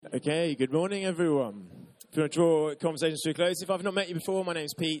Okay, good morning, everyone. If you want to draw conversations to a close, if I've not met you before, my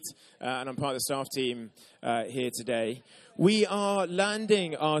name's Pete, and I'm part of the staff team here today. We are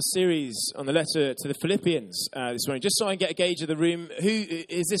landing our series on the letter to the Philippians this morning, just so I can get a gauge of the room. Who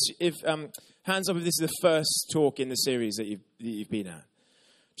is this? If hands up if this is the first talk in the series that you've been at.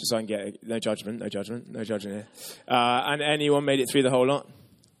 Just so I can get no judgment here. And anyone made it through the whole lot?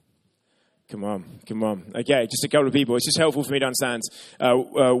 Come on. Okay, just a couple of people. It's just helpful for me to understand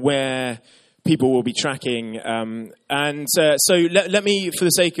where people will be tracking. So let me, for the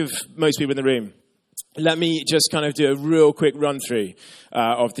sake of most people in the room, let me just kind of do a real quick run through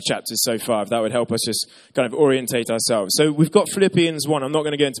of the chapters so far. If that would help us just kind of orientate ourselves. So we've got Philippians 1. I'm not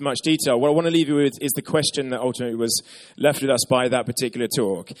going to go into much detail. What I want to leave you with is the question that ultimately was left with us by that particular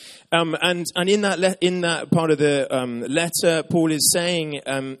talk. And in that part of the letter, Paul is saying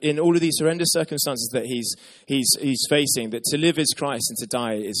in all of these horrendous circumstances that he's facing, that to live is Christ and to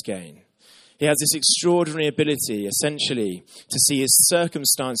die is gain. He has this extraordinary ability, essentially, to see his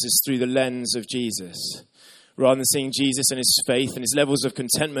circumstances through the lens of Jesus, rather than seeing Jesus and his faith and his levels of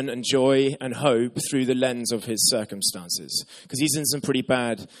contentment and joy and hope through the lens of his circumstances. Because he's in some pretty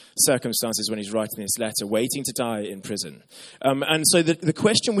bad circumstances when he's writing this letter, waiting to die in prison. And so the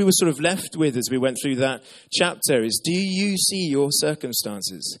question we were sort of left with as we went through that chapter is, do you see your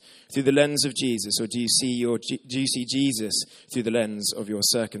circumstances through the lens of Jesus, or do you see Jesus through the lens of your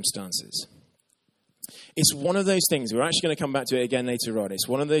circumstances? It's one of those things, we're actually going to come back to it again later on. It's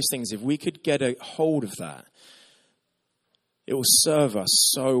one of those things, if we could get a hold of that, it will serve us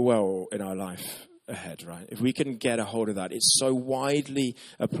so well in our life ahead, right? If we can get a hold of that, it's so widely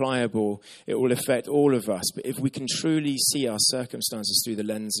applicable, it will affect all of us. But if we can truly see our circumstances through the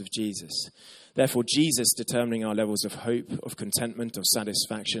lens of Jesus, therefore Jesus determining our levels of hope, of contentment, of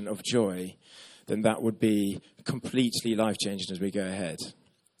satisfaction, of joy, then that would be completely life-changing as we go ahead.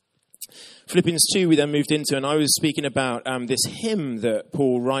 Philippians 2 we then moved into, and I was speaking about this hymn that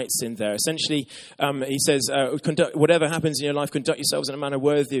Paul writes in there. Essentially, he says, whatever happens in your life, conduct yourselves in a manner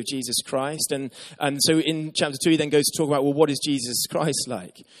worthy of Jesus Christ. And so in chapter 2 he then goes to talk about, well, what is Jesus Christ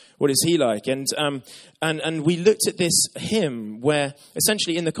like? What is he like? And we looked at this hymn where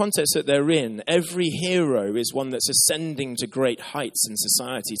essentially in the context that they're in, every hero is one that's ascending to great heights in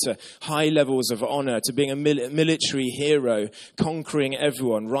society, to high levels of honor, to being a military hero, conquering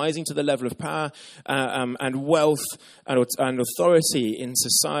everyone, rising to the level of power and wealth and authority in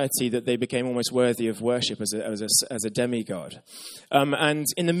society that they became almost worthy of worship as a demigod. And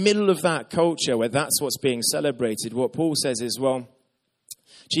in the middle of that culture where that's what's being celebrated, what Paul says is, well,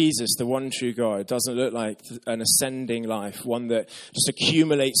 Jesus, the one true God, doesn't look like an ascending life, one that just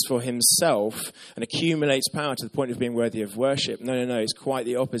accumulates for himself and accumulates power to the point of being worthy of worship. No, it's quite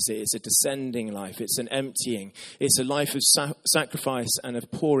the opposite. It's a descending life. It's an emptying. It's a life of sacrifice and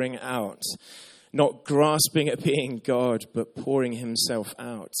of pouring out, not grasping at being God, but pouring himself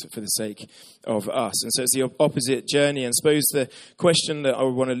out for the sake of us. And so it's the opposite journey. And I suppose the question that I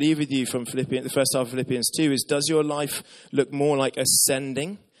would want to leave with you from the first half of Philippians 2 is, does your life look more like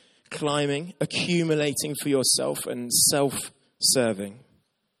ascending, climbing, accumulating for yourself and self-serving?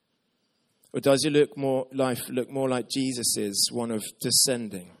 Or does your life look more like Jesus's, one of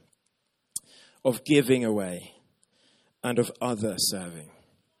descending, of giving away, and of other serving?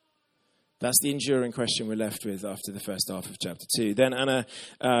 That's the enduring question we're left with after the first half of chapter 2. Then Anna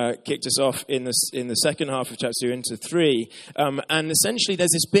kicked us off in the second half of chapter 2 into 3. And essentially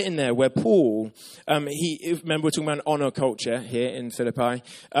there's this bit in there where Paul, remember we're talking about an honor culture here in Philippi.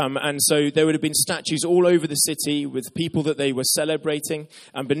 And so there would have been statues all over the city with people that they were celebrating.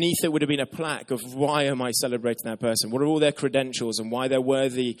 And beneath it would have been a plaque of, why am I celebrating that person? What are all their credentials and why they're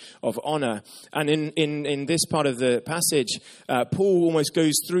worthy of honor? And in this part of the passage, Paul almost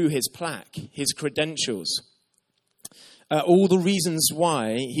goes through his plaque, his credentials, all the reasons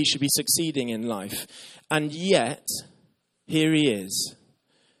why he should be succeeding in life. And yet, here he is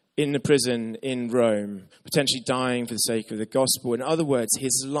in the prison in Rome, potentially dying for the sake of the gospel. In other words,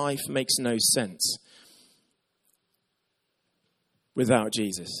 his life makes no sense without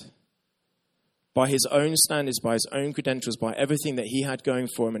Jesus. By his own standards, by his own credentials, by everything that he had going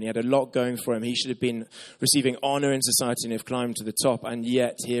for him, and he had a lot going for him, he should have been receiving honor in society and have climbed to the top. And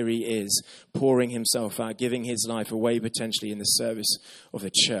yet here he is, pouring himself out, giving his life away potentially in the service of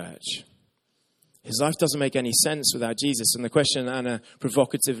the church. His life doesn't make any sense without Jesus. And the question Anna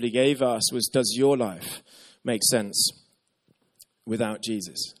provocatively gave us was, does your life make sense without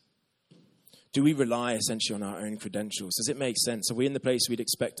Jesus? Do we rely essentially on our own credentials? Does it make sense? Are we in the place we'd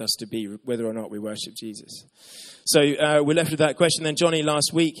expect us to be, whether or not we worship Jesus? So we're left with that question. Then Johnny,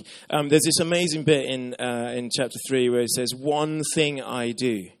 last week, there's this amazing bit in chapter 3 where it says, one thing I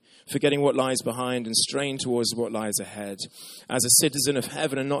do. forgetting what lies behind and straining towards what lies ahead. As a citizen of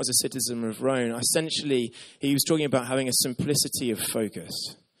heaven and not as a citizen of Rome. Essentially, he was talking about having a simplicity of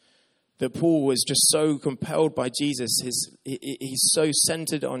focus. That Paul was just so compelled by Jesus. He's so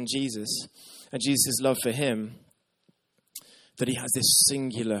centered on Jesus and Jesus' love for him that he has this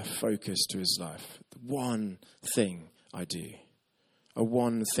singular focus to his life. One thing I do. A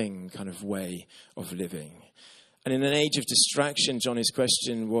one thing kind of way of living. And in an age of distraction, Johnny's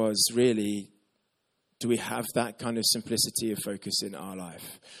question was really, do we have that kind of simplicity of focus in our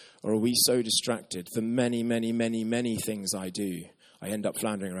life? Or are we so distracted? The many, many, many, many things I do, I end up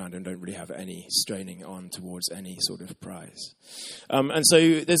floundering around and don't really have any straining on towards any sort of prize. And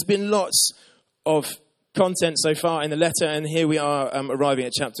so there's been lots of content so far in the letter, and here we are arriving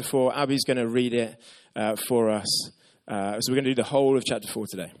at chapter 4. Abby's going to read it for us. So we're going to do the whole of chapter 4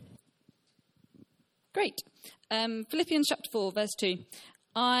 today. Great. Philippians chapter 4, verse 2.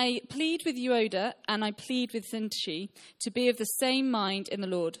 I plead with Euodia and I plead with Syntyche to be of the same mind in the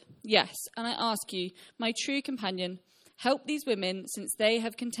Lord. Yes, and I ask you, my true companion, help these women since they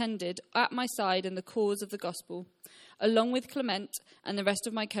have contended at my side in the cause of the gospel, along with Clement and the rest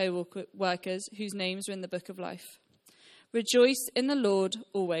of my co-workers whose names are in the book of life. Rejoice in the Lord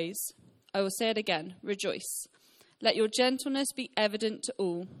always. I will say it again, rejoice. Let your gentleness be evident to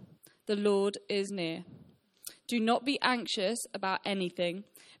all. The Lord is near. Do not be anxious about anything,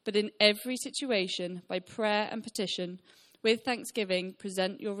 but in every situation, by prayer and petition, with thanksgiving,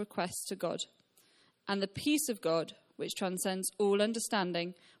 present your requests to God. And the peace of God, which transcends all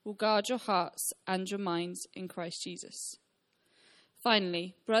understanding, will guard your hearts and your minds in Christ Jesus.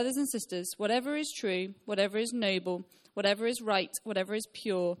 Finally, brothers and sisters, whatever is true, whatever is noble, whatever is right, whatever is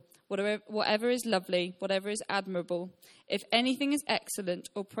pure, whatever is lovely, whatever is admirable, if anything is excellent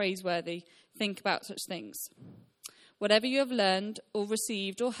or praiseworthy, think about such things. Whatever you have learned or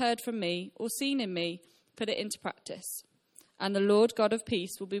received or heard from me or seen in me, put it into practice. And the Lord God of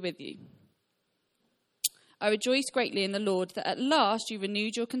peace will be with you. I rejoice greatly in the Lord that at last you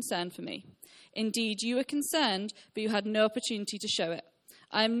renewed your concern for me. Indeed, you were concerned, but you had no opportunity to show it.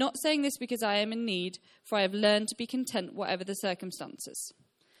 I am not saying this because I am in need, for I have learned to be content whatever the circumstances.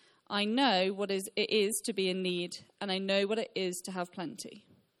 I know what it is to be in need, and I know what it is to have plenty.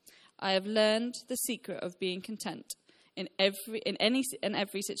 I have learned the secret of being content in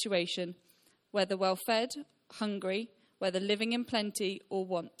every situation, whether well-fed, hungry, whether living in plenty or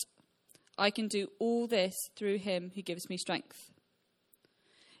want. I can do all this through him who gives me strength.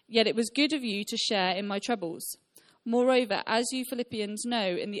 Yet it was good of you to share in my troubles. Moreover, as you Philippians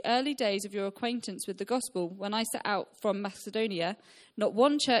know, in the early days of your acquaintance with the gospel, when I set out from Macedonia, not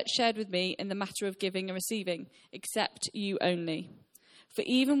one church shared with me in the matter of giving and receiving, except you only. For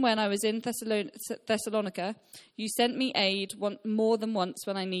even when I was in Thessalonica, you sent me aid more than once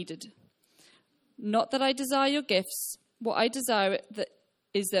when I needed. Not that I desire your gifts, what I desire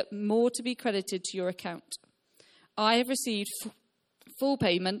is that more to be credited to your account. I have received full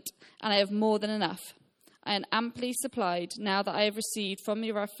payment, and I have more than enough. I am amply supplied now that I have received from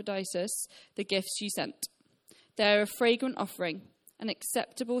Epaphroditus the gifts you sent. They are a fragrant offering, an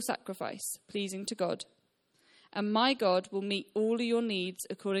acceptable sacrifice, pleasing to God. And my God will meet all your needs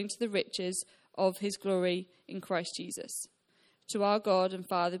according to the riches of his glory in Christ Jesus. To our God and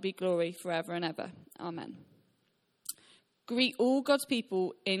Father be glory forever and ever. Amen. Greet all God's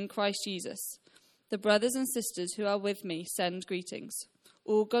people in Christ Jesus. The brothers and sisters who are with me send greetings.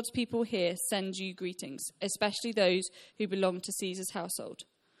 All God's people here send you greetings, especially those who belong to Caesar's household.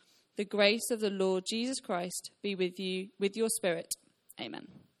 The grace of the Lord Jesus Christ be with you, with your spirit. Amen.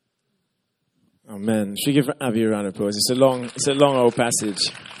 Amen. Should we give Abby a round of applause? It's a long old passage.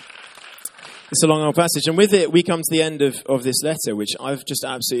 It's a long old passage, and with it we come to the end of this letter, which I've just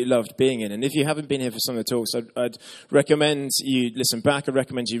absolutely loved being in. And if you haven't been here for some of the talks, I'd recommend you listen back. I'd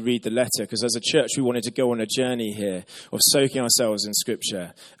recommend you read the letter, because as a church we wanted to go on a journey here of soaking ourselves in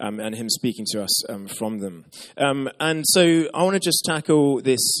Scripture and him speaking to us from them. And so I want to just tackle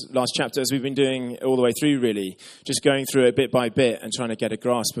this last chapter, as we've been doing all the way through, really, just going through it bit by bit and trying to get a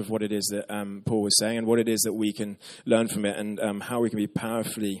grasp of what it is that Paul was saying and what it is that we can learn from it, and how we can be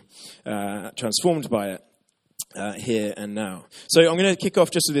powerfully transformed by it here and now. So I'm going to kick off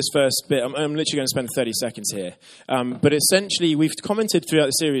just with this first bit. I'm literally going to spend 30 seconds here. But essentially, we've commented throughout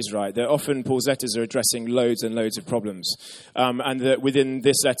the series, right, that often Paul's letters are addressing loads and loads of problems. And that within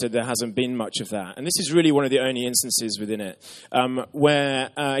this letter, there hasn't been much of that. And this is really one of the only instances within it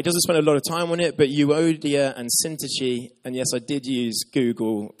where it doesn't spend a lot of time on it, but Euodia and Syntyche, and yes, I did use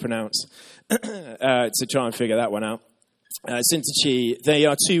Google Pronounce to try and figure that one out. Sintichi, they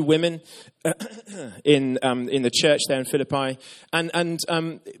are two women in the church there in Philippi, and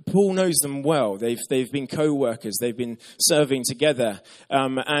Paul knows them well. They've been co-workers. They've been serving together,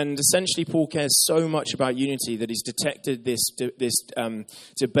 and essentially Paul cares so much about unity that he's detected this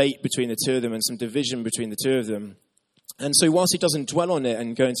debate between the two of them and some division between the two of them. And so whilst he doesn't dwell on it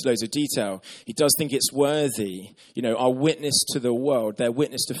and go into loads of detail, he does think it's worthy. Our witness to the world, their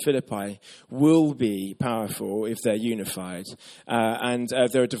witness to Philippi, will be powerful if they're unified. And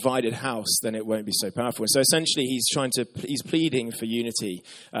if they're a divided house, then it won't be so powerful. So essentially, he's pleading for unity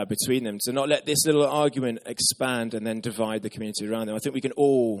between them, to not let this little argument expand and then divide the community around them. I think we can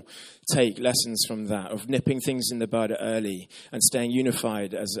all take lessons from that, of nipping things in the bud early and staying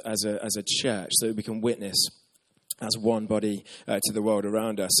unified as a church so that we can witness as one body to the world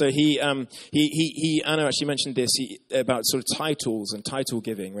around us. So Anna actually mentioned this about sort of titles and title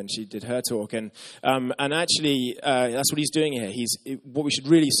giving when she did her talk, and actually that's what he's doing here. What we should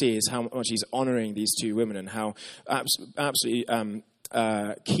really see is how much he's honouring these two women and how absolutely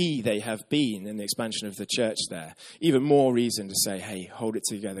key they have been in the expansion of the church there. Even more reason to say, hey, hold it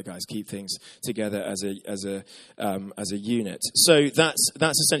together, guys. Keep things together as a unit. So that's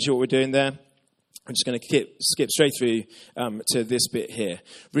essentially what we're doing there. I'm just going to skip straight through to this bit here.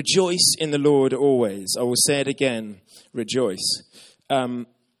 Rejoice in the Lord always. I will say it again, rejoice. I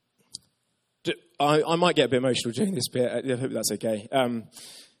might get a bit emotional during this bit. I hope that's okay.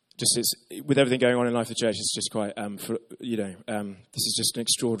 With everything going on in life of the church, it's just quite, this is just an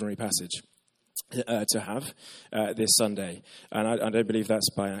extraordinary passage to have this Sunday, and I don't believe that's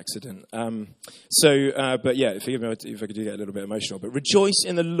by accident. But yeah, forgive me if I could get a little bit emotional. But rejoice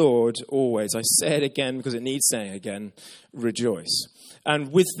in the Lord always. I say it again because it needs saying again. Rejoice.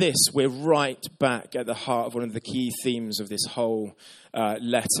 And with this, we're right back at the heart of one of the key themes of this whole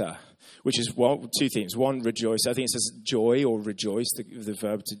letter, which is two themes. One, rejoice. I think it says joy or rejoice, the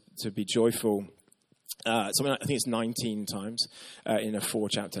verb to be joyful. I think it's 19 times in a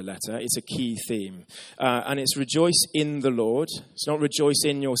 4-chapter letter. It's a key theme. And it's rejoice in the Lord. It's not rejoice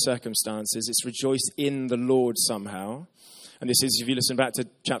in your circumstances. It's rejoice in the Lord somehow. And this is, if you listen back to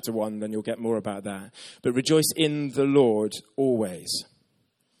chapter 1, then you'll get more about that. But rejoice in the Lord always.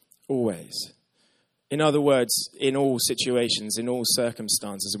 Always. In other words, in all situations, in all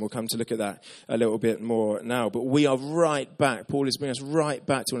circumstances, and we'll come to look at that a little bit more now. But we are right back. Paul is bringing us right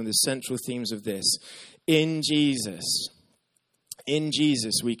back to one of the central themes of this. In Jesus,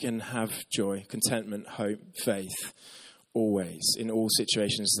 we can have joy, contentment, hope, faith, always, in all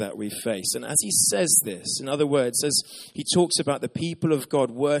situations that we face. And as he says this, in other words, as he talks about the people of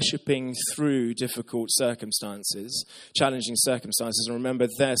God worshipping through difficult circumstances, challenging circumstances, and remember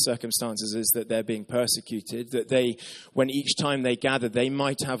their circumstances is that they're being persecuted, that when each time they gather, they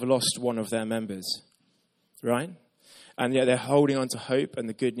might have lost one of their members, right? And yet they're holding on to hope and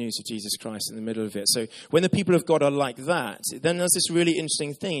the good news of Jesus Christ in the middle of it. So when the people of God are like that, then there's this really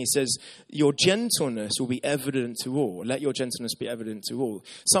interesting thing. He says, your gentleness will be evident to all. Let your gentleness be evident to all.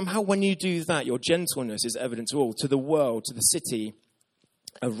 Somehow when you do that, your gentleness is evident to all, to the world, to the city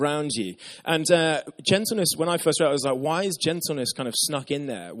around you. And gentleness, when I first read it, I was like, why is gentleness kind of snuck in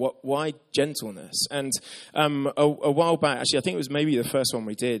there? Why gentleness? And a while back, actually, I think it was maybe the first one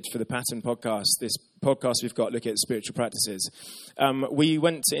we did for the Pattern podcast, this podcast we've got, look at spiritual practices. We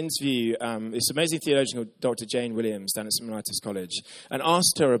went to interview this amazing theologian called Dr. Jane Williams down at St. Martin's College and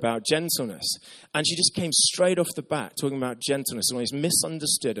asked her about gentleness. And she just came straight off the bat talking about gentleness and all these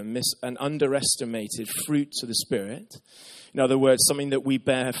misunderstood and underestimated fruits of the Spirit. In other words, something that we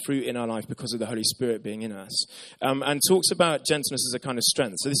bear fruit in our life because of the Holy Spirit being in us. And talks about gentleness as a kind of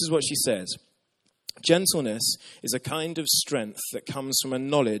strength. So this is what she says. Gentleness is a kind of strength that comes from a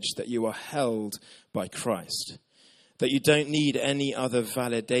knowledge that you are held by Christ, that you don't need any other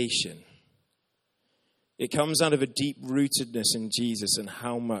validation. It comes out of a deep rootedness in Jesus and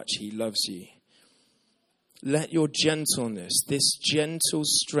how much he loves you. Let your gentleness, this gentle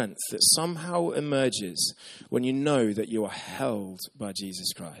strength that somehow emerges when you know that you are held by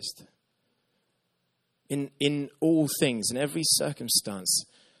Jesus Christ. In all things, in every circumstance,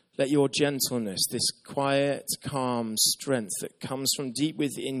 let your gentleness, this quiet, calm strength that comes from deep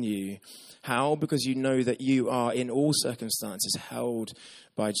within you. How? Because you know that you are in all circumstances held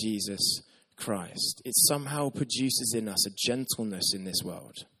by Jesus Christ. It somehow produces in us a gentleness in this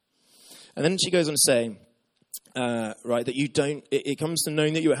world. And then she goes on to say, that you don't, it comes to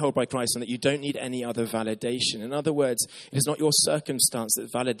knowing that you are held by Christ and that you don't need any other validation. In other words, it is not your circumstance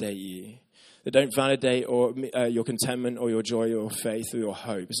that validate you. that don't validate or your contentment or your joy or your faith or your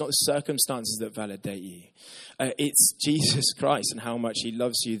hope. It's not the circumstances that validate you. It's Jesus Christ and how much he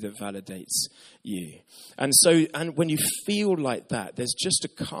loves you that validates you. And when you feel like that, there's just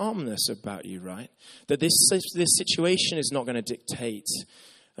a calmness about you, right? That this situation is not going to dictate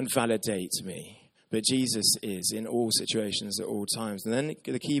and validate me, but Jesus is in all situations at all times. And then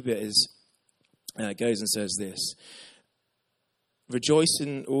the key bit is, goes and says this: rejoice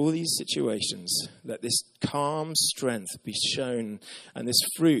in all these situations. Let this calm strength be shown, and this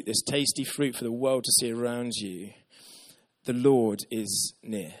fruit, this tasty fruit for the world to see around you. The Lord is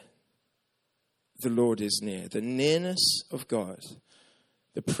near. The Lord is near. The nearness of God,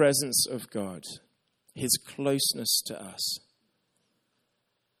 the presence of God, his closeness to us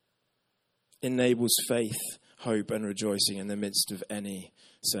enables faith, hope, and rejoicing in the midst of any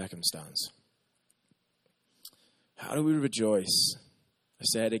circumstance. How do we rejoice? I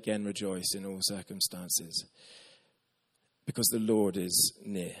say it again, rejoice in all circumstances. Because the Lord is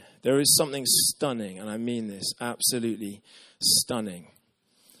near. There is something stunning, and I mean this, absolutely stunning,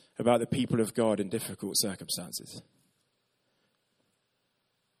 about the people of God in difficult circumstances.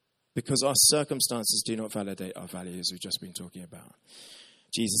 Because our circumstances do not validate our value, as we've just been talking about.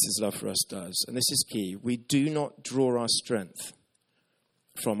 Jesus' love for us does. And this is key. We do not draw our strength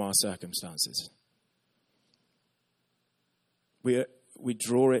from our circumstances. We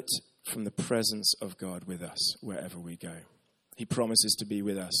draw it from the presence of God with us wherever we go. He promises to be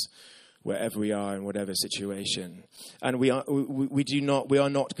with us wherever we are in whatever situation. And we are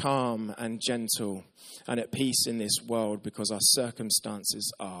not calm and gentle and at peace in this world because our circumstances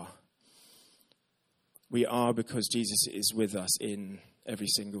are. We are because Jesus is with us in every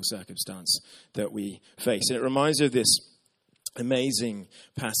single circumstance that we face. And it reminds me of this amazing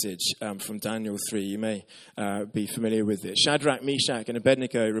passage from Daniel 3. You may be familiar with it. Shadrach, Meshach, and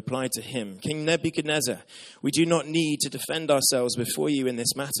Abednego replied to him, King Nebuchadnezzar, we do not need to defend ourselves before you in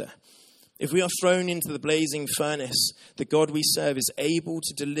this matter. If we are thrown into the blazing furnace, the God we serve is able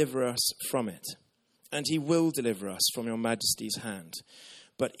to deliver us from it, and he will deliver us from your majesty's hand.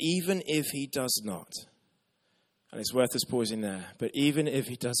 But even if he does not, and it's worth us pausing there, but even if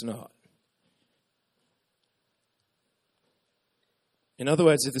he does not, in other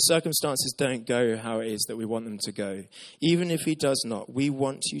words, if the circumstances don't go how it is that we want them to go, even if he does not, we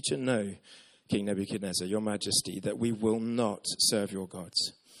want you to know, King Nebuchadnezzar, your majesty, that we will not serve your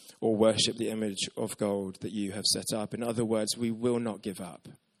gods or worship the image of gold that you have set up. In other words, we will not give up.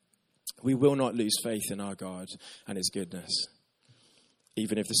 We will not lose faith in our God and his goodness,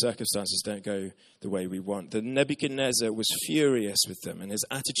 even if the circumstances don't go the way we want. The Nebuchadnezzar was furious with them, and his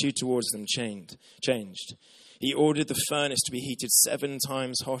attitude towards them changed. He ordered the furnace to be heated 7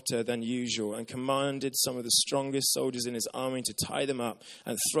 times hotter than usual and commanded some of the strongest soldiers in his army to tie them up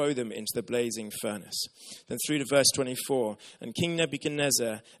and throw them into the blazing furnace. Then through to verse 24, and King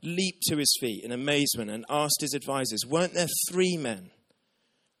Nebuchadnezzar leaped to his feet in amazement and asked his advisors, weren't there 3 men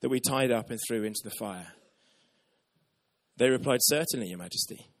that we tied up and threw into the fire? They replied, certainly, your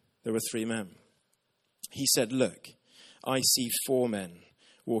majesty. There were 3 men. He said, look, I see 4 men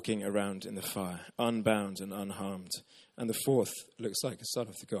walking around in the fire, unbound and unharmed. And the 4th looks like a son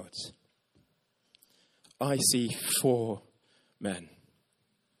of the gods. I see 4 men.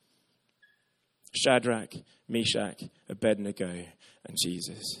 Shadrach, Meshach, Abednego, and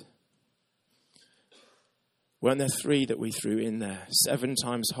Jesus. Weren't there 3 that we threw in there? 7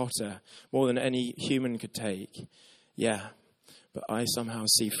 times hotter, more than any human could take. Yeah, but I somehow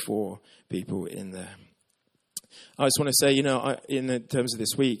see 4 people in there. I just want to say, in the terms of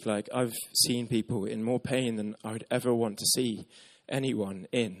this week, I've seen people in more pain than I would ever want to see anyone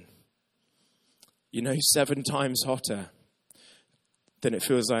in. 7 times hotter than it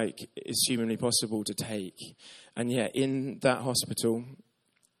feels like it's humanly possible to take. And yet, in that hospital,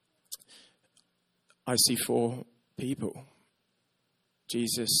 I see 4 people.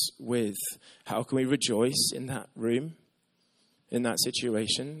 Jesus with. How can we rejoice in that room, in that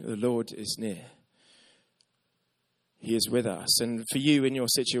situation? The Lord is near. He is with us. And for you in your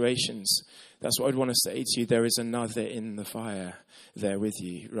situations, that's what I'd want to say to you. There is another in the fire there with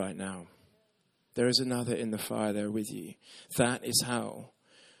you right now. There is another in the fire there with you. That is how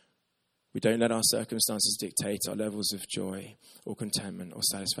we don't let our circumstances dictate our levels of joy or contentment or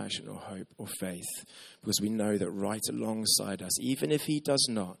satisfaction or hope or faith, because we know that right alongside us, even if he does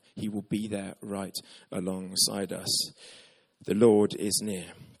not, he will be there right alongside us. The Lord is near.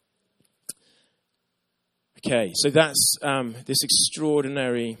 Okay, so that's this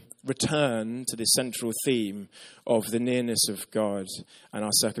extraordinary return to the central theme of the nearness of God and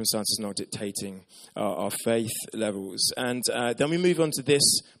our circumstances not dictating our faith levels. And then we move on to this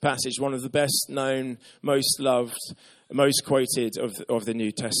passage, one of the best known, most loved, most quoted of the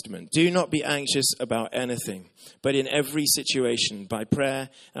New Testament. Do not be anxious about anything, but in every situation, by prayer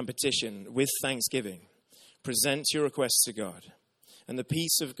and petition, with thanksgiving, present your requests to God. And the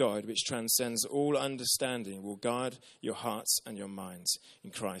peace of God, which transcends all understanding, will guard your hearts and your minds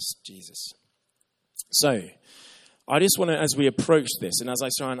in Christ Jesus. So, I just want to, as we approach this and as I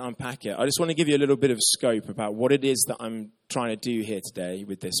try and unpack it, I just want to give you a little bit of scope about what it is that I'm trying to do here today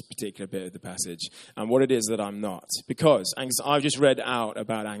with this particular bit of the passage and what it is that I'm not. Because I've just read out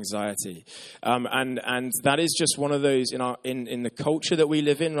about anxiety. And that is just one of those, in the culture that we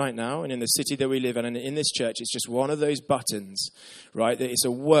live in right now and in the city that we live in and in this church, it's just one of those buttons, right? That it's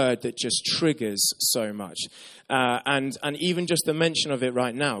a word that just triggers so much. And even just the mention of it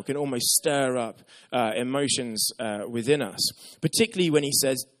right now can almost stir up emotions within us, particularly when he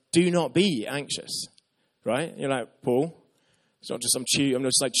says, do not be anxious, right? You're like, Paul, it's not just I'm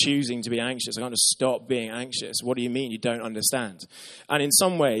just like choosing to be anxious. I can't just stop being anxious. What do you mean you don't understand? And in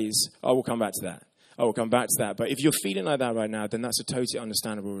some ways, I will come back to that. But if you're feeling like that right now, then that's a totally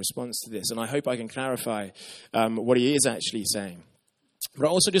understandable response to this. And I hope I can clarify what he is actually saying. But I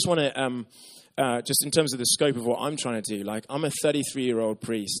also just want to just in terms of the scope of what I'm trying to do, like I'm a 33-year-old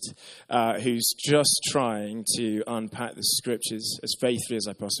priest who's just trying to unpack the scriptures as faithfully as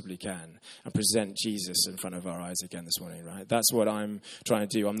I possibly can and present Jesus in front of our eyes again this morning, right? That's what I'm trying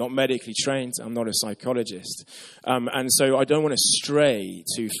to do. I'm not medically trained. I'm not a psychologist. And so I don't want to stray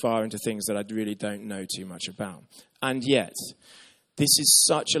too far into things that I really don't know too much about. And yet, this is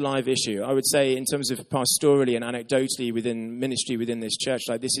such a live issue. I would say in terms of pastorally and anecdotally within ministry within this church,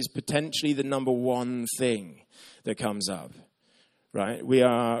 like this is potentially the number one thing that comes up, right? We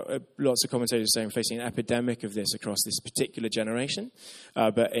are, lots of commentators saying, facing an epidemic of this across this particular generation,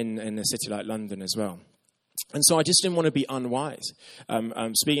 but in a city like London as well. And so I just didn't want to be unwise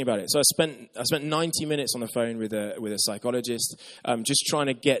speaking about it. So I spent 90 minutes on the phone with a psychologist, just trying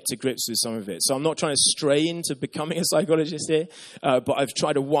to get to grips with some of it. So I'm not trying to stray into becoming a psychologist here, but I've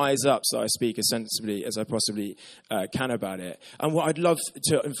tried to wise up so I speak as sensibly as I possibly can about it. And what I'd love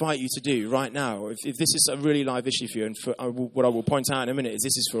to invite you to do right now, if this is a really live issue for you, and what I will point out in a minute is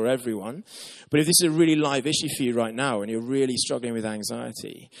this is for everyone, but if this is a really live issue for you right now and you're really struggling with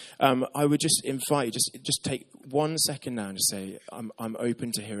anxiety, I would just invite you, just take 1 second now and just say, I'm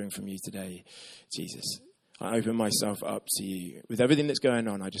open to hearing from you today, Jesus. I open myself up to you. With everything that's going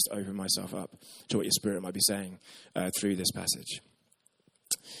on, I just open myself up to what your Spirit might be saying through this passage.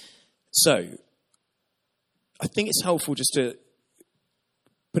 So, I think it's helpful just to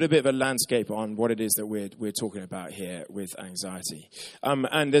put a bit of a landscape on what it is that we're talking about here with anxiety.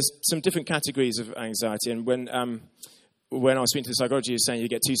 And there's some different categories of anxiety, and when I was speaking to the psychologist, he was saying you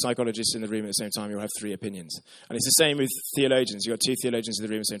get two psychologists in the room at the same time, you'll have three opinions. And it's the same with theologians. You've got two theologians in the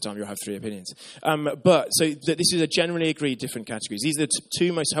room at the same time, you'll have three opinions. This is a generally agreed different categories. These are the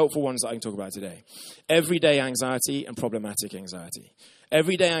two most helpful ones that I can talk about today. Everyday anxiety and problematic anxiety.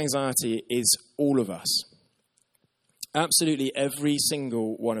 Everyday anxiety is all of us. Absolutely every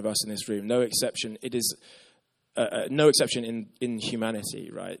single one of us in this room, no exception. It is no exception in humanity,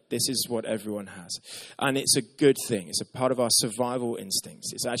 right? This is what everyone has. And it's a good thing. It's a part of our survival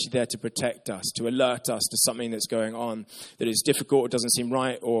instincts. It's actually there to protect us, to alert us to something that's going on that is difficult or doesn't seem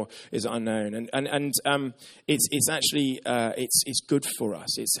right or is unknown. And it's actually, it's good for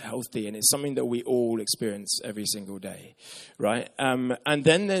us. It's healthy, and it's something that we all experience every single day, right? And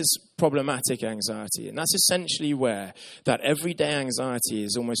then there's problematic anxiety. And that's essentially where that everyday anxiety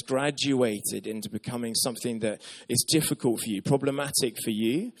is almost graduated into becoming something that is difficult for you, problematic for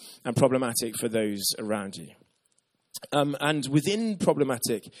you, and problematic for those around you. And within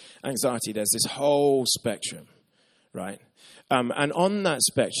problematic anxiety, there's this whole spectrum, right? And on that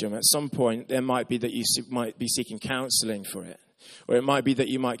spectrum, at some point, there might be that you might be seeking counseling for it. Or it might be that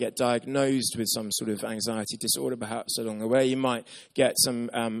you might get diagnosed with some sort of anxiety disorder, perhaps along the way. You might get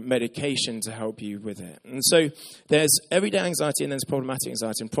some medication to help you with it. And so there's everyday anxiety and there's problematic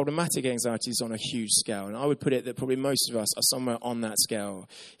anxiety. And problematic anxiety is on a huge scale. And I would put it that probably most of us are somewhere on that scale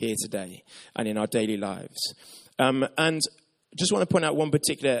here today and in our daily lives. And just want to point out one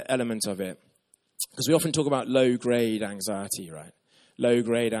particular element of it, because we often talk about low-grade anxiety, right?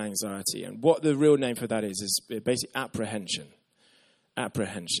 Low-grade anxiety. And what the real name for that is basically apprehension.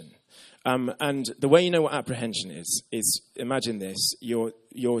 Apprehension. And the way you know what apprehension is imagine this. You're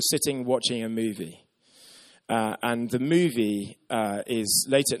sitting watching a movie. And the movie is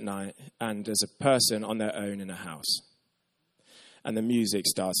late at night, and there's a person on their own in a house. And the music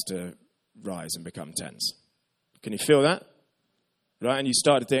starts to rise and become tense. Can you feel that? Right? And you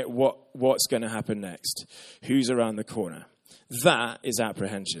start to think, what's going to happen next? Who's around the corner? That is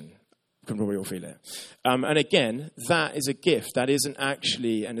apprehension. You can probably all feel it. And again, that is a gift. That isn't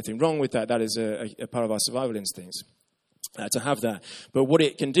actually anything wrong with that. That is a part of our survival instincts. To have that. But what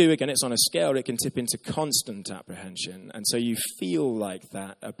it can do, again, it's on a scale, it can tip into constant apprehension. And so you feel like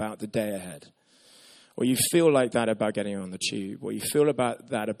that about the day ahead. Or you feel like that about getting on the tube. Or you feel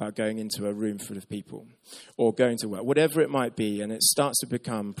about that about going into a room full of people. Or going to work. Whatever it might be. And it starts to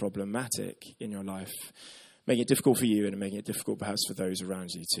become problematic in your life. Making it difficult for you and making it difficult perhaps for those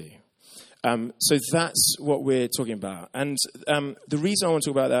around you too. So that's what we're talking about. And the reason I want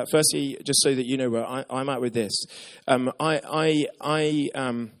to talk about that, firstly, just so that you know where I'm at with this, I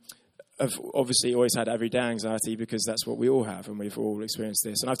have obviously always had everyday anxiety because that's what we all have, and we've all experienced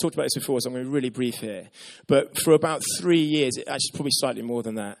this. And I've talked about this before, so I'm going to be really brief here. But for about 3 years, actually probably slightly more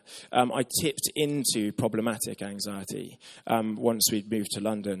than that, I tipped into problematic anxiety once we'd moved to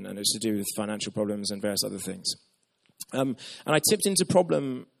London, and it was to do with financial problems and various other things. And I tipped into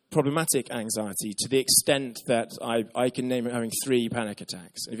problematic anxiety to the extent that I can name it having 3 panic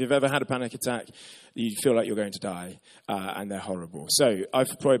attacks. If you've ever had a panic attack, you feel like you're going to die, and they're horrible. So I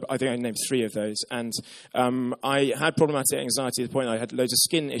think I named 3 of those. And I had problematic anxiety to the point that I had loads of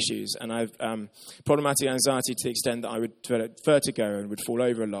skin issues, and I've problematic anxiety to the extent that I would develop vertigo and would fall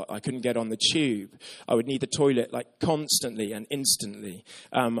over a lot. I couldn't get on the tube. I would need the toilet like constantly and instantly.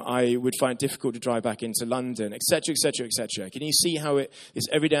 I would find it difficult to drive back into London, etc., etc., etc. Can you see how this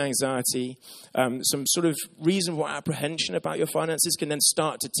everyday anxiety, some sort of reasonable apprehension about your finances can then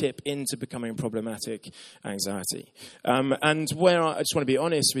start to tip into becoming problematic anxiety. And where I just want to be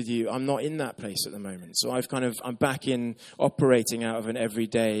honest with you, I'm not in that place at the moment. So I'm back in operating out of an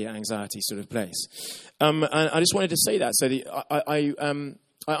everyday anxiety sort of place. And I just wanted to say that so that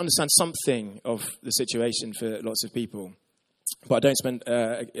I understand something of the situation for lots of people. But I don't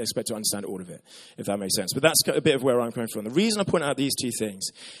expect to understand all of it, if that makes sense. But that's a bit of where I'm coming from. The reason I point out these 2 things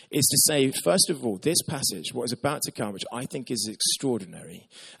is to say, first of all, this passage, what is about to come, which I think is extraordinary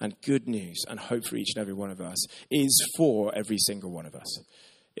and good news and hope for each and every one of us, is for every single one of us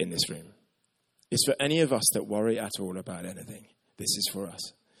in this room. It's for any of us that worry at all about anything. This is for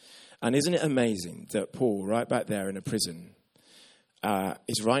us. And isn't it amazing that Paul, right back there in a prison,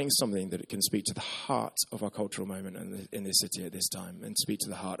 is writing something that can speak to the heart of our cultural moment in this city at this time and speak to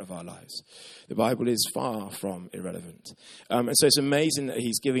the heart of our lives. The Bible is far from irrelevant. And so it's amazing that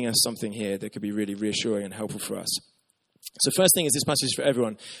he's giving us something here that could be really reassuring and helpful for us. So first thing is this passage is for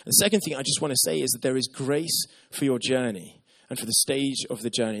everyone. And the second thing I just want to say is that there is grace for your journey and for the stage of the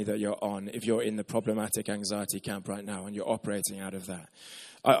journey that you're on if you're in the problematic anxiety camp right now and you're operating out of that.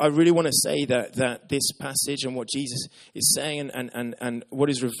 I really want to say that this passage and what Jesus is saying and what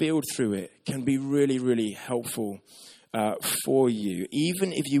is revealed through it can be really, really helpful for you,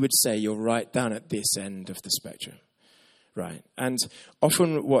 even if you would say you're right down at this end of the spectrum, right? And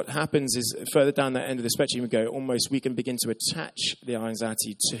often what happens is further down that end of the spectrum we can begin to attach the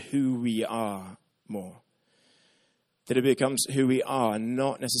anxiety to who we are more. That it becomes who we are,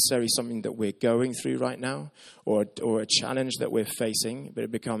 not necessarily something that we're going through right now or a challenge that we're facing, but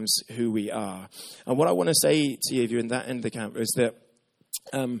it becomes who we are. And what I want to say to you if you're in that end of the camp is that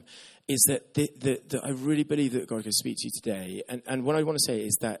I really believe that God can speak to you today. And what I want to say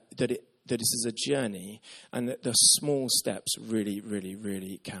is that this is a journey and that the small steps really, really,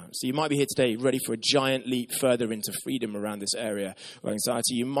 really count. So you might be here today ready for a giant leap further into freedom around this area of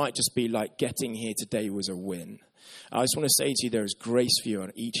anxiety. You might just be like, getting here today was a win. I just want to say to you, there is grace for you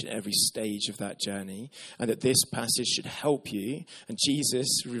on each and every stage of that journey, and that this passage should help you, and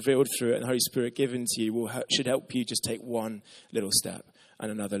Jesus revealed through it and the Holy Spirit given to you should help you just take one little step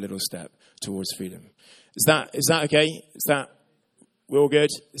and another little step towards freedom. Is that okay? We're all good?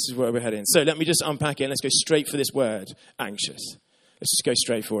 This is where we're heading. So let me just unpack it, and let's go straight for this word, anxious. Let's just go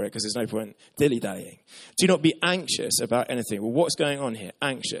straight for it because there's no point dilly-dallying. Do not be anxious about anything. Well, what's going on here?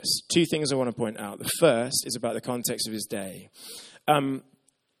 Anxious. 2 things I want to point out. The first is about the context of his day,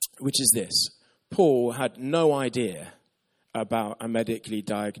 which is this. Paul had no idea about a medically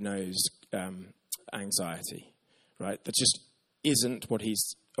diagnosed anxiety, right? That just isn't what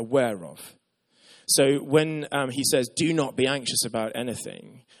he's aware of. So when he says, do not be anxious about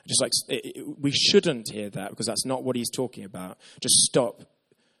anything, just like we shouldn't hear that because that's not what he's talking about. Just stop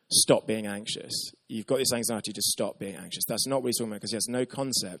stop being anxious. You've got this anxiety, to stop being anxious. That's not what he's talking about, because he has no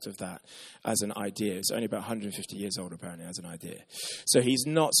concept of that as an idea. It's only about 150 years old, apparently, as an idea. So he's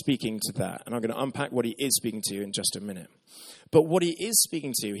not speaking to that. And I'm going to unpack what he is speaking to in just a minute. But what he is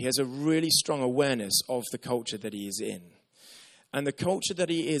speaking to, he has a really strong awareness of the culture that he is in. And the culture that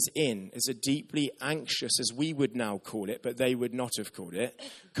he is in is a deeply anxious, as we would now call it, but they would not have called it,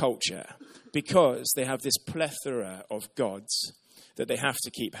 culture. Because they have this plethora of gods that they have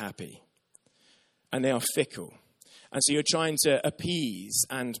to keep happy. And they are fickle. And so you're trying to appease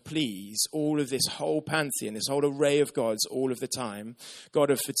and please all of this whole pantheon, this whole array of gods all of the time. God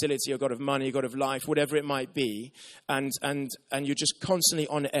of fertility, or God of money, God of life, whatever it might be. And you're just constantly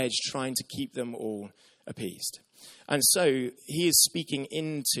on edge trying to keep them all appeased. And so he is speaking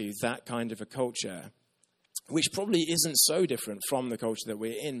into that kind of a culture, which probably isn't so different from the culture that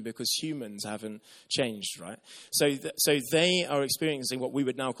we're in, because humans haven't changed, right? So they are experiencing what we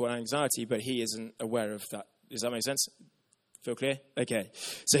would now call anxiety, but he isn't aware of that. Does that make sense? Feel clear? Okay.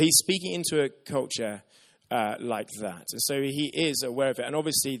 So he's speaking into a culture like that. And so he is aware of it. And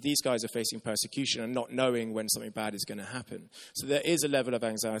obviously these guys are facing persecution and not knowing when something bad is going to happen. So there is a level of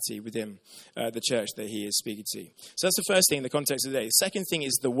anxiety within the church that he is speaking to. So that's the first thing in the context of the day. The second thing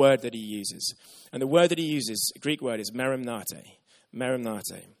is the word that he uses. And the word that he uses, Greek word, is merimnate.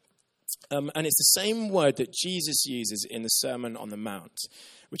 Merimnate. And it's the same word that Jesus uses in the Sermon on the Mount,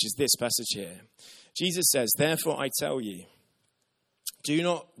 which is this passage here. Jesus says, "Therefore I tell you, do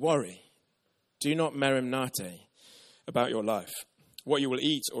not worry. Do not merimnate about your life, what you will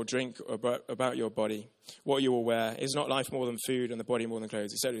eat or drink, or about your body, what you will wear. Is not life more than food, and the body more than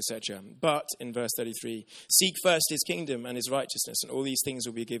clothes, etc., etc. But," in verse 33, "seek first his kingdom and his righteousness, and all these things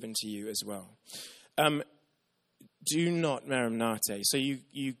will be given to you as well." Do not merimnate. So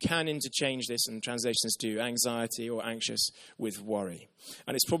you can interchange this, and translations do, anxiety or anxious with worry.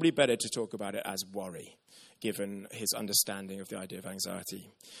 And it's probably better to talk about it as worry, given his understanding of the idea of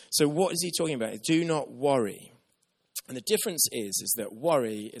anxiety. So what is he talking about? Do not worry. And the difference is that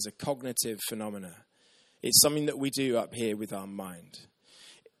worry is a cognitive phenomena. It's something that we do up here with our mind.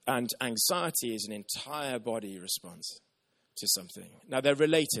 And anxiety is an entire body response to something. Now, they're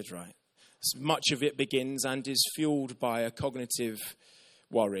related, right? Much of it begins and is fueled by a cognitive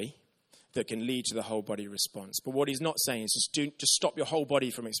worry that can lead to the whole body response. But what he's not saying is just stop your whole body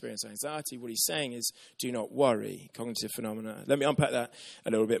from experiencing anxiety. What he's saying is do not worry, cognitive phenomena. Let me unpack that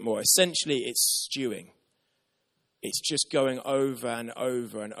a little bit more. Essentially, it's stewing. It's just going over and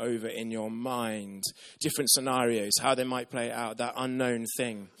over and over in your mind, different scenarios, how they might play out, that unknown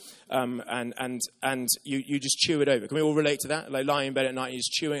thing. And you just chew it over. Can we all relate to that? Like lying in bed at night, you're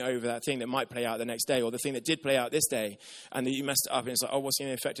just chewing over that thing that might play out the next day, or the thing that did play out this day, and that you messed it up, and it's like, oh, what's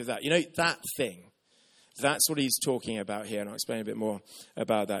the effect of that? You know, that thing. That's what he's talking about here, and I'll explain a bit more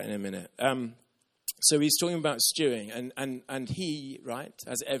about that in a minute. So he's talking about stewing, and he, right,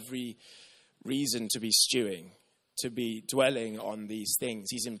 has every reason to be stewing, to be dwelling on these things.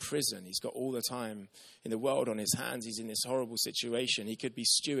 He's in prison. He's got all the time in the world on his hands. He's in this horrible situation. He could be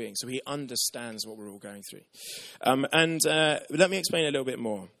stewing. So he understands what we're all going through. Let me explain a little bit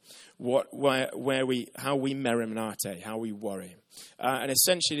more how we merimnate, how we worry. And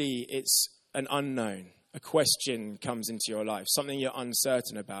essentially, it's an unknown. A question comes into your life, something you're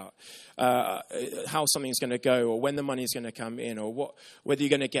uncertain about, how something's going to go, or when the money's going to come in, or whether you're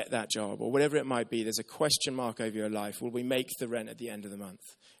going to get that job, or whatever it might be. There's a question mark over your life. Will we make the rent at the end of the month?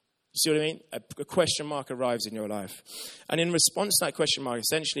 You see what I mean? A question mark arrives in your life. And in response to that question mark,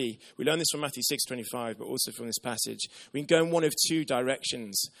 essentially, we learn this from Matthew 6:25, but also from this passage. We can go in one of two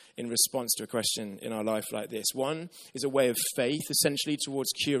directions in response to a question in our life like this. One is a way of faith, essentially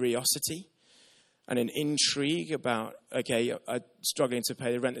towards curiosity and an intrigue about, okay, I'm struggling to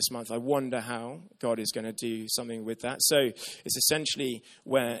pay the rent this month. I wonder how God is going to do something with that. So it's essentially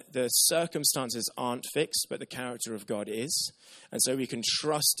where the circumstances aren't fixed, but the character of God is. And so we can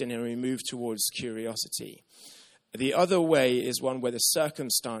trust in him and we move towards curiosity. The other way is one where the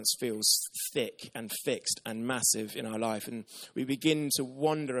circumstance feels thick and fixed and massive in our life. And we begin to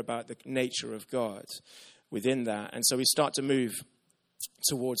wonder about the nature of God within that. And so we start to move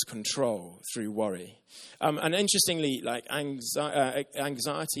towards control through worry. And interestingly, like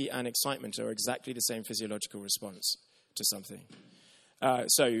anxiety and excitement are exactly the same physiological response to something.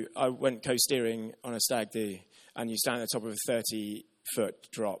 So I went co-steering on a stag do, and you stand at the top of a 30-foot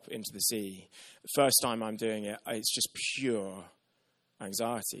drop into the sea. The first time I'm doing it, it's just pure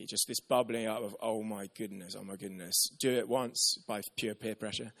anxiety, just this bubbling up of, oh my goodness, do it once by pure peer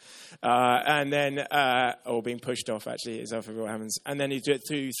pressure, and then, or being pushed off, actually, is often what happens, and then you do it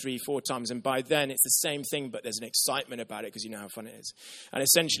 2, 3, 4 times, and by then it's the same thing, but there's an excitement about it because you know how fun it is. And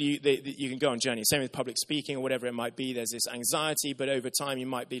essentially, you can go on journey. Same with public speaking or whatever it might be. There's this anxiety, but over time you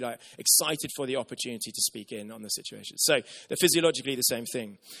might be like excited for the opportunity to speak in on the situation. So they're physiologically the same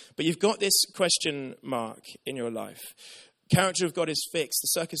thing. But you've got this question mark in your life. Character of God is fixed.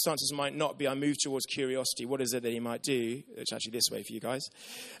 The circumstances might not be. I move towards curiosity. What is it that he might do? It's actually this way for you guys.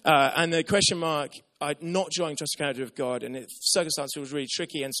 And the question mark, I'm not showing trust the character of God, and the circumstance feels really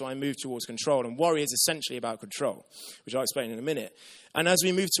tricky, and so I move towards control. And worry is essentially about control, which I'll explain in a minute. And as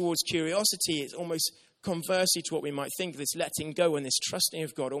we move towards curiosity, it's almost conversely to what we might think, this letting go and this trusting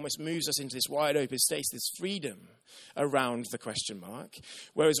of God almost moves us into this wide open space, this freedom around the question mark.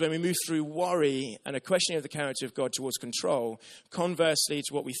 Whereas when we move through worry and a questioning of the character of God towards control, conversely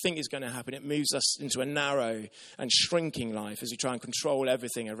to what we think is going to happen, it moves us into a narrow and shrinking life as we try and control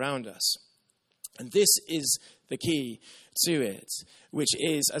everything around us. And this is the key to it, which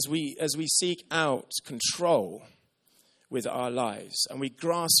is as we seek out control with our lives, and we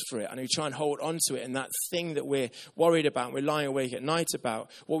grasp for it, and we try and hold on to it, and that thing that we're worried about, we're lying awake at night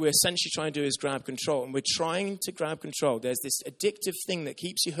about, what we're essentially trying to do is grab control, and we're trying to grab control. There's this addictive thing that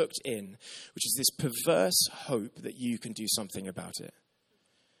keeps you hooked in, which is this perverse hope that you can do something about it.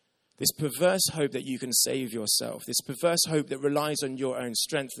 This perverse hope that you can save yourself. This perverse hope that relies on your own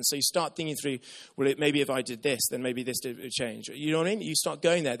strength. And so you start thinking through, well, maybe if I did this, then maybe this would change. You know what I mean? You start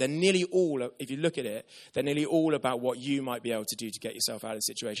going there. They're nearly all, if you look at it, they're nearly all about what you might be able to do to get yourself out of the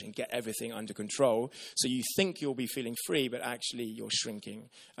situation, get everything under control. So you think you'll be feeling free, but actually you're shrinking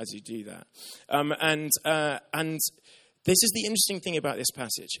as you do that. And this is the interesting thing about this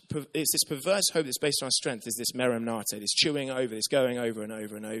passage. It's this perverse hope that's based on our strength, is this merimnate, this chewing over, this going over and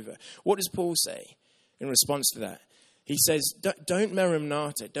over and over. What does Paul say in response to that? He says, don't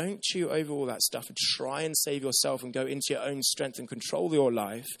merimnate, don't chew over all that stuff and try and save yourself and go into your own strength and control your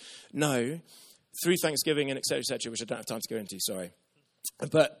life. No, through thanksgiving and et cetera, which I don't have time to go into, sorry.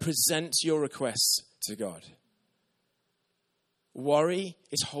 But present your requests to God. Worry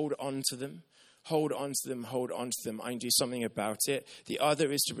is hold on to them. Hold on to them, hold on to them. I can do something about it. The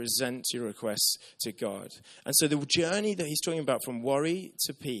other is to present your requests to God. And so the journey that he's talking about from worry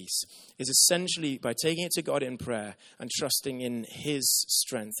to peace is essentially by taking it to God in prayer and trusting in his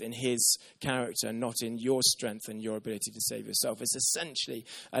strength, in his character, not in your strength and your ability to save yourself. It's essentially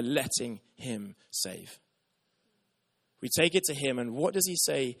a letting him save. We take it to him, and what does he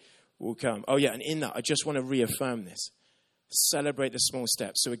say will come? Oh yeah, and in that, I just want to reaffirm this. Celebrate the small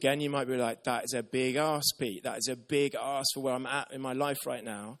steps. So again, you might be like, that is a big ask, Pete. That is a big ask for where I'm at in my life right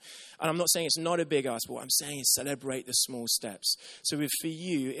now. And I'm not saying it's not a big ask, but what I'm saying is celebrate the small steps. So for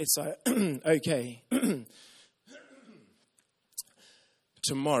you, it's like, okay,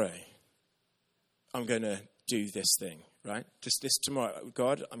 tomorrow, I'm going to do this thing, right? Just this tomorrow.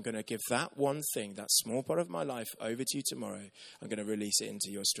 God, I'm going to give that one thing, that small part of my life over to you tomorrow. I'm going to release it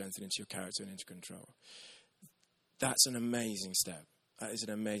into your strength and into your character and into control. That's an amazing step. That is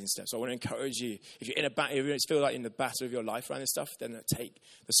an amazing step. So I want to encourage you, if you're in if you feel like in the battle of your life around this stuff, then take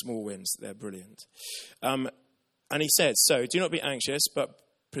the small wins. They're brilliant. And he said, so do not be anxious, but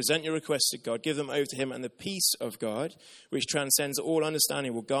present your requests to God. Give them over to him, and the peace of God, which transcends all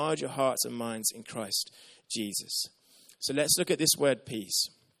understanding, will guard your hearts and minds in Christ Jesus. So let's look at this word peace.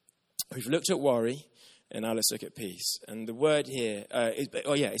 We've looked at worry, and now let's look at peace. And the word here,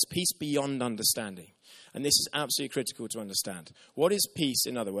 it's peace beyond understanding. And this is absolutely critical to understand. What is peace,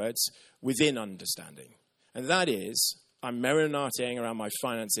 in other words, within understanding? And that is, I'm marinating around my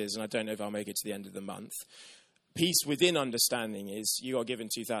finances and I don't know if I'll make it to the end of the month. Peace within understanding is you got given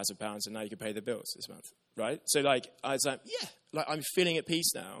 £2,000 and now you can pay the bills this month, right? So I was like, I'm feeling at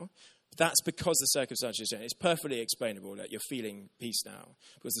peace now. That's because the circumstances change. It's perfectly explainable that you're feeling peace now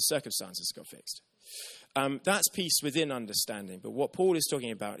because the circumstances got fixed. That's peace within understanding. But what Paul is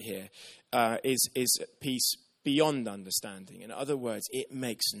talking about here is peace beyond understanding. In other words, it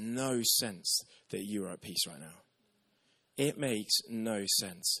makes no sense that you are at peace right now. It makes no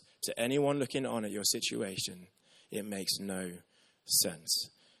sense. To anyone looking on at your situation, it makes no sense.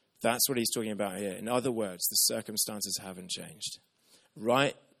 That's what he's talking about here. In other words, the circumstances haven't changed.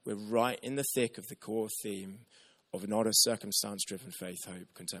 We're right in the thick of the core theme of not a circumstance-driven faith,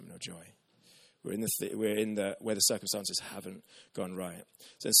 hope, contentment, or joy. We're in the where the circumstances haven't gone right.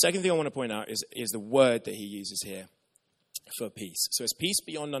 So the second thing I want to point out is the word that he uses here for peace. So it's peace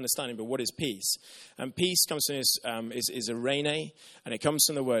beyond understanding, but what is peace? And peace comes from is eirene, and it comes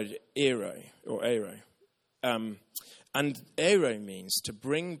from the word ero or aero. And ero means to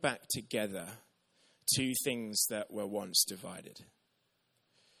bring back together two things that were once divided.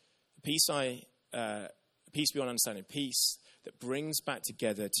 Peace beyond understanding. Peace that brings back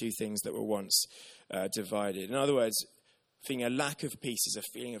together two things that were once divided. In other words, feeling a lack of peace is a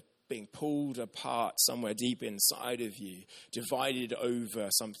feeling of being pulled apart somewhere deep inside of you, divided over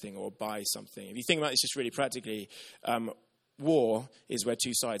something or by something. If you think about this just really practically, war is where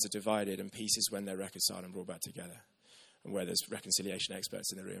two sides are divided, and peace is when they're reconciled and brought back together. And where there's reconciliation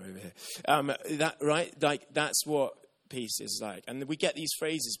experts in the room over here. That's what peace is like. And we get these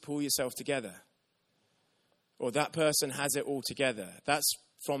phrases, pull yourself together. Or that person has it all together. That's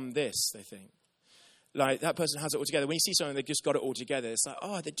from this, they think. Like, that person has it all together. When you see someone, they've just got it all together. It's like,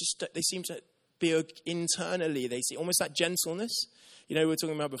 they seem to be internally, they see almost that gentleness, we were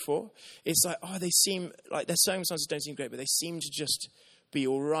talking about before. It's like, they seem like their circumstances don't seem great, but they seem to just be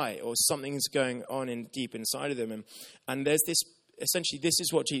all right, or something's going on deep inside of them. And there's this, essentially, this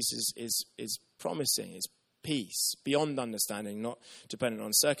is what Jesus is promising, is peace beyond understanding, not dependent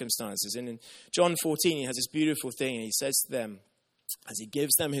on circumstances. And in John 14, he has this beautiful thing, and he says to them, as he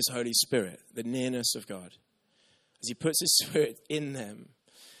gives them his Holy Spirit, the nearness of God, as he puts his Spirit in them,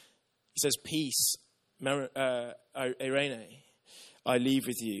 he says, peace, eirene, I leave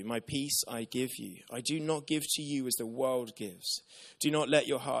with you. My peace I give you. I do not give to you as the world gives. Do not let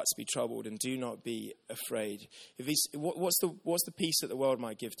your hearts be troubled, and do not be afraid. What's the peace that the world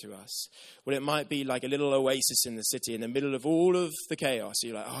might give to us? Well, it might be like a little oasis in the city in the middle of all of the chaos.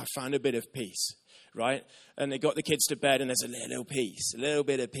 You're like, I found a bit of peace. Right? And they got the kids to bed, and there's a little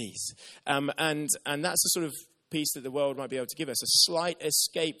bit of peace. And that's the sort of peace that the world might be able to give us, a slight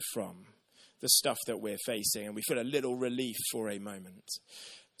escape from the stuff that we're facing, and we feel a little relief for a moment.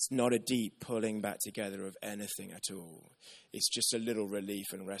 It's not a deep pulling back together of anything at all. It's just a little relief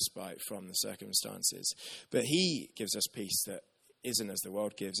and respite from the circumstances. But he gives us peace that isn't as the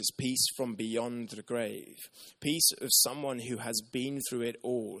world gives. It's peace from beyond the grave. Peace of someone who has been through it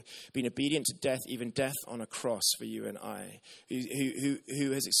all, been obedient to death, even death on a cross for you and I,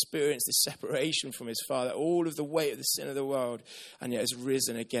 who has experienced the separation from his Father, all of the weight of the sin of the world, and yet has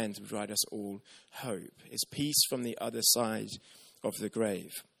risen again to provide us all hope. It's peace from the other side of the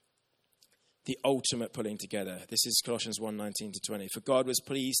grave. The ultimate pulling together. This is Colossians 1:19-20. For God was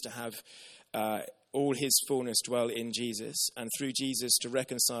pleased to have all his fullness dwell in Jesus, and through Jesus to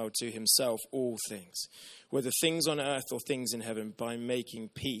reconcile to himself all things, whether things on earth or things in heaven, by making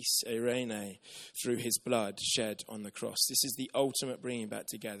peace, eirene, through his blood shed on the cross. This is the ultimate bringing back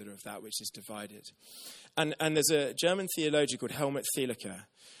together of that which is divided. And there's a German theologian called Helmut Thielicke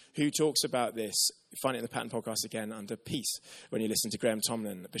who talks about this. You find it in the Pattern podcast again under peace when you listen to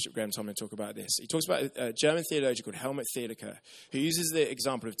Bishop Graham Tomlin talk about this. He talks about a German theologian called Helmut Thielicke who uses the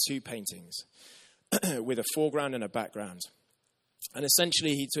example of two paintings with a foreground and a background. And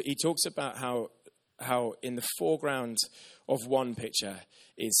essentially he talks about how in the foreground of one picture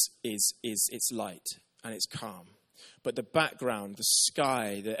is it's light and it's calm. But the background, the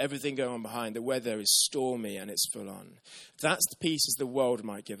sky, everything going on behind, the weather is stormy and it's full on. That's the peace as the world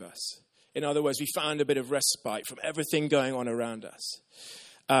might give us. In other words, we found a bit of respite from everything going on around us.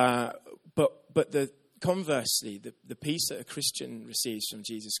 But conversely, the peace that a Christian receives from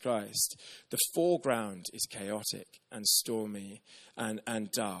Jesus Christ, the foreground is chaotic and stormy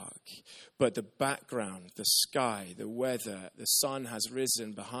and dark. But the background, the sky, the weather, the sun has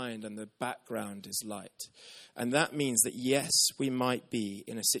risen behind, and the background is light. And that means that, yes, we might be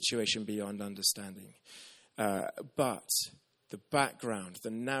in a situation beyond understanding. But the background,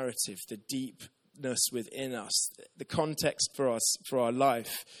 the narrative, the deepness within us, the context for us, for our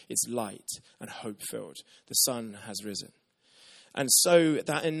life, is light and hope-filled. The sun has risen. And so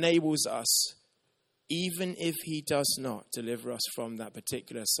that enables us, even if he does not deliver us from that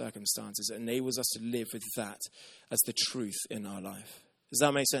particular circumstances, it enables us to live with that as the truth in our life. Does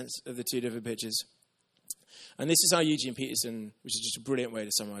that make sense of the two different pictures? And this is how Eugene Peterson, which is just a brilliant way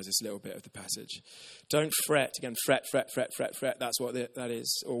to summarize this little bit of the passage. Don't fret. Again, fret. That's what that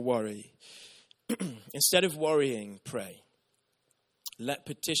is, or worry. Instead of worrying, pray. Let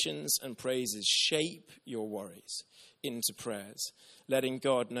petitions and praises shape your worries into prayers, letting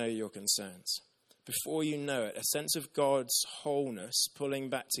God know your concerns. Before you know it, a sense of God's wholeness pulling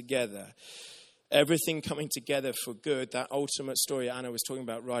back together, everything coming together for good, that ultimate story Anna was talking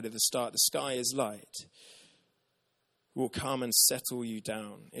about right at the start, the sky is light, will come and settle you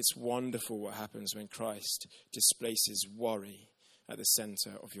down. It's wonderful what happens when Christ displaces worry at the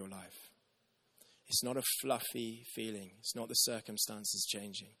center of your life. It's not a fluffy feeling. It's not the circumstances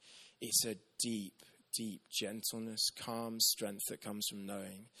changing. It's a deep, deep gentleness, calm strength that comes from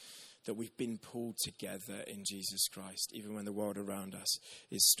knowing that we've been pulled together in Jesus Christ, even when the world around us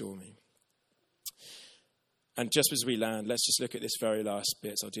is stormy. And just as we land, let's just look at this very last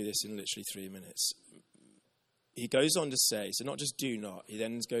bit. I'll do this in literally 3 minutes. He goes on to say, so not just do not, he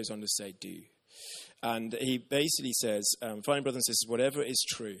then goes on to say do. And he basically says, finally, brothers and sisters, whatever is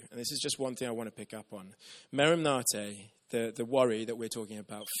true, and this is just one thing I want to pick up on. Merimnate, the worry that we're talking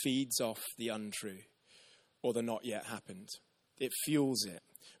about, feeds off the untrue or the not yet happened. It fuels it.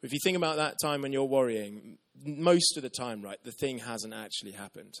 If you think about that time when you're worrying, most of the time, right, the thing hasn't actually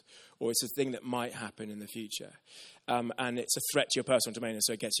happened, or it's a thing that might happen in the future. And it's a threat to your personal domain, and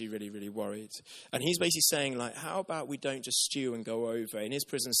so it gets you really, really worried. And he's basically saying, like, how about we don't just stew and go over in his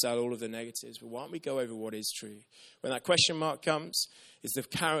prison cell all of the negatives, but why don't we go over what is true? When that question mark comes, is the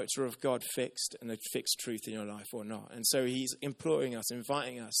character of God fixed and a fixed truth in your life or not? And so he's imploring us,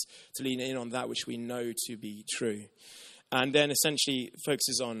 inviting us to lean in on that which we know to be true. And then essentially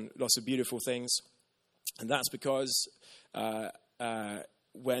focuses on lots of beautiful things. And that's because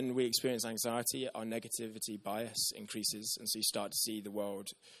when we experience anxiety, our negativity bias increases. And so you start to see the world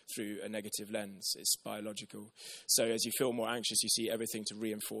through a negative lens. It's biological. So as you feel more anxious, you see everything to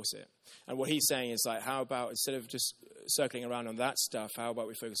reinforce it. And what he's saying is, like, how about instead of just circling around on that stuff, how about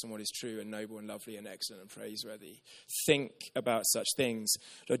we focus on what is true and noble and lovely and excellent and praiseworthy? Think about such things.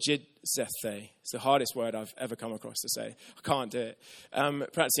 Logizethe. It's the hardest word I've ever come across to say. I can't do it.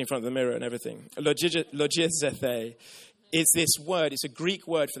 Practicing in front of the mirror and everything. Logizethe. It's this word. It's a Greek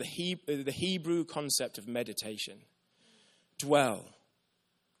word for the Hebrew concept of meditation. Dwell.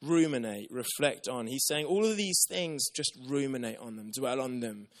 Ruminate. Reflect on. He's saying all of these things, just ruminate on them. Dwell on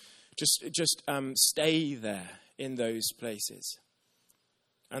them. Just stay there in those places.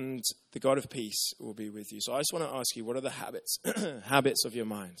 And the God of peace will be with you. So I just want to ask you, what are the habits of your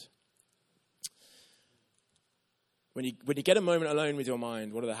mind? When you get a moment alone with your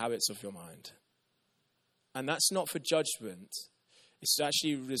mind, what are the habits of your mind? And that's not for judgment. It's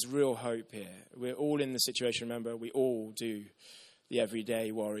actually, there's real hope here. We're all in the situation. Remember, we all do the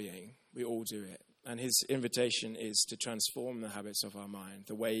everyday worrying. We all do it. And his invitation is to transform the habits of our mind,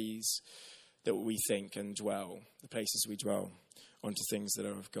 the ways that we think and dwell, the places we dwell, onto things that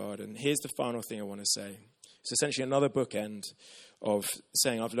are of God. And here's the final thing I want to say. It's essentially another bookend of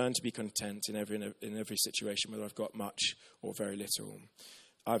saying I've learned to be content in every situation, whether I've got much or very little.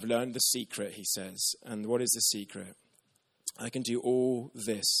 I've learned the secret, he says. And what is the secret? I can do all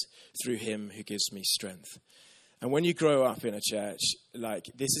this through him who gives me strength. And when you grow up in a church, like,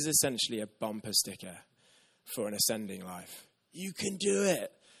 this is essentially a bumper sticker for an ascending life. You can do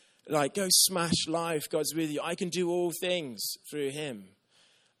it. Like, go smash life. God's with you. I can do all things through him.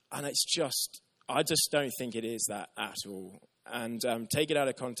 And I just don't think it is that at all. And take it out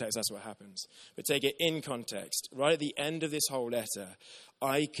of context, that's what happens. But take it in context. Right at the end of this whole letter,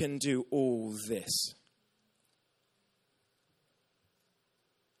 I can do all this.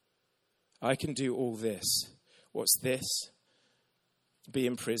 I can do all this. What's this? Be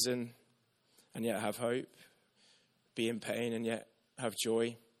in prison and yet have hope. Be in pain and yet have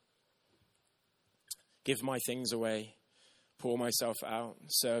joy. Give my things away. Pour myself out.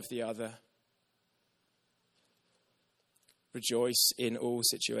 Serve the other. Rejoice in all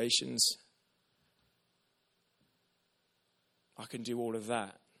situations. I can do all of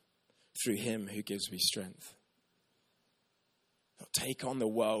that through him who gives me strength. I'll take on the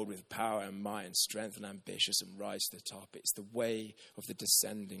world with power and might and strength and ambitious and rise to the top. It's the way of the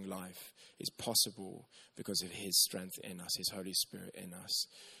descending life. It's possible because of his strength in us, his Holy Spirit in us.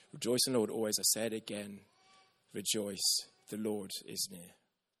 Rejoice in the Lord always. I say it again. Rejoice. The Lord is near.